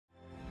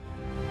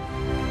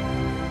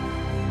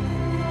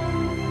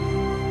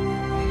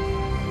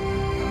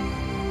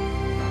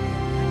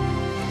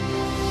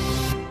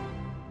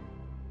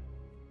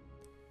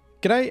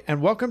G'day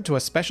and welcome to a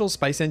special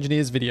Space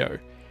Engineers video.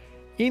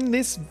 In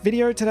this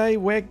video today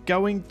we're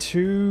going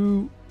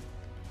to,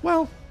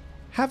 well,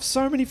 have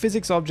so many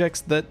physics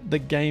objects that the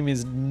game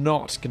is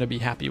not going to be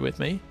happy with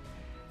me.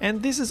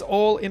 And this is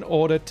all in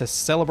order to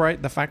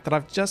celebrate the fact that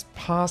I've just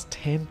passed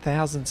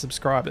 10,000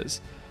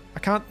 subscribers. I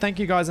can't thank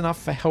you guys enough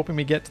for helping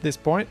me get to this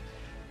point.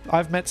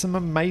 I've met some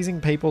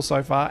amazing people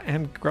so far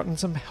and gotten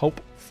some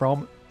help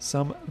from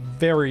some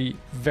very,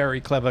 very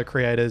clever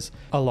creators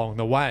along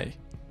the way.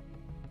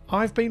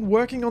 I've been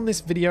working on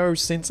this video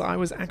since I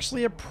was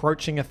actually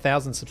approaching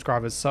 1,000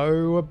 subscribers,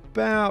 so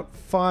about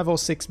 5 or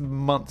 6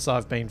 months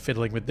I've been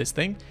fiddling with this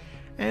thing,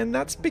 and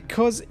that's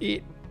because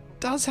it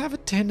does have a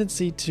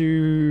tendency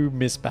to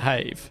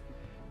misbehave.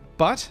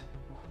 But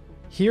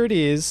here it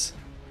is,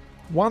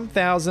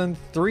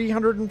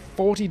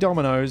 1,340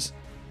 dominoes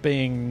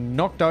being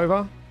knocked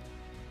over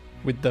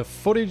with the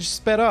footage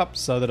sped up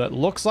so that it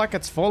looks like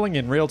it's falling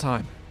in real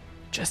time.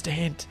 Just a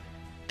hint,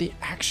 the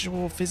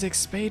actual physics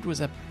speed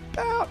was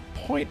about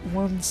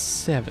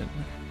 0.17.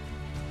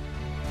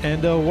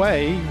 And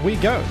away we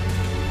go.